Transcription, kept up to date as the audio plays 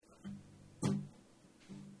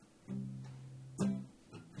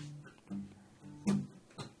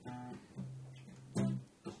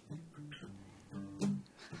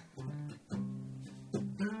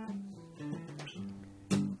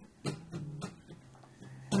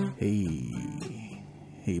Hey,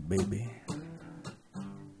 hey, baby.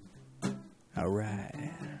 All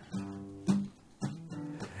right.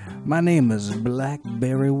 My name is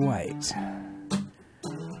Blackberry White.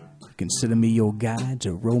 Consider me your guide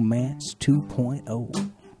to Romance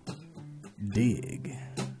 2.0. Dig.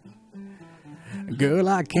 Girl,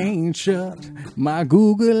 I can't shut my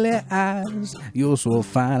googly eyes. You're so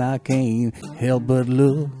fine I can't help but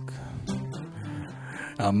look.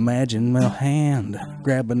 Imagine my hand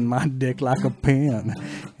grabbing my dick like a pen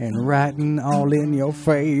and writing all in your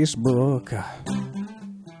Facebook.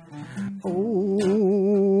 Oh,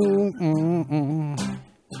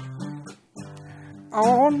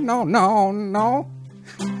 oh, no, no, no.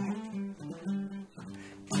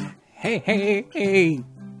 Hey, hey, hey.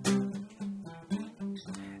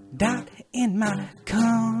 Dot in my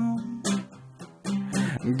cum.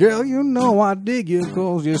 Girl, you know I dig you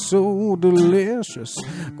 'cause you're so delicious.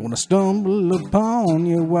 Gonna stumble upon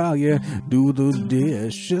you while you do the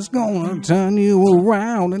dishes. Gonna turn you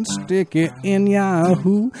around and stick it in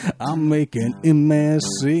Yahoo. I'm making a mess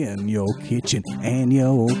in your kitchen and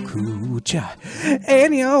your cooch.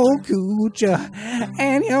 And your cooch.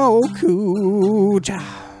 And your cooch.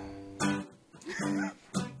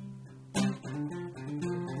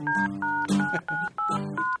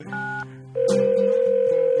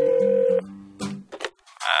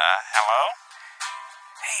 Hello?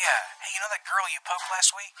 Hey, you know that girl you poked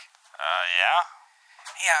last week? Yeah?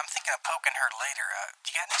 Yeah, I'm thinking of poking her later. Do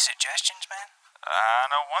you got any suggestions, man? I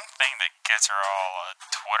know one thing that gets her all,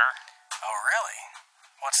 Twitter. Oh, really?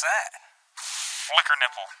 What's that? Flicker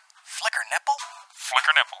nipple. Flicker nipple?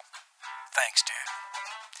 Flicker nipple. Thanks, dude.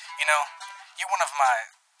 You know, you're one of my,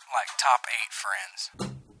 top 8 friends.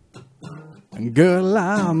 Girl,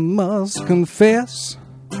 I must confess,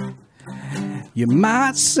 you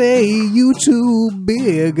might say you too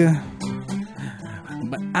big,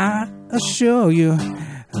 but I assure you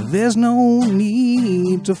there's no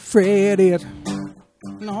need to fret it.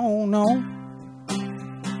 No, no.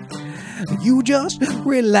 You just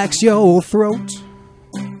relax your throat,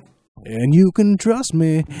 and you can trust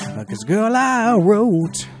me, 'cause girl, I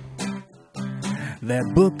wrote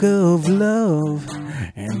that book of love,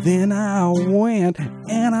 and then I went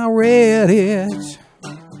and I read it.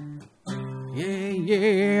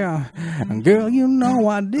 Yeah. Girl, you know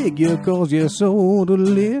I dig you 'cause you're so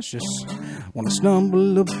delicious. Wanna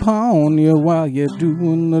stumble upon you while you're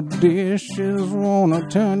doing the dishes. Wanna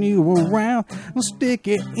turn you around and stick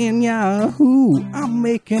it in Yahoo. I'm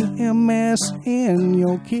making a mess in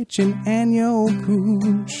your kitchen and your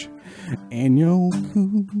cooch. And your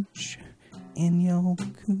cooch. In your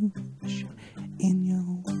cooch. In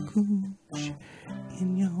your cooch.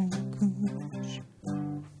 In your cooch.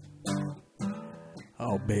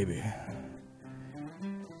 Oh, baby.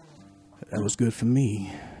 That was good for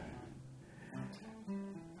me.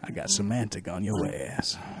 I got semantic on your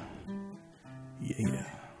ass. Yeah.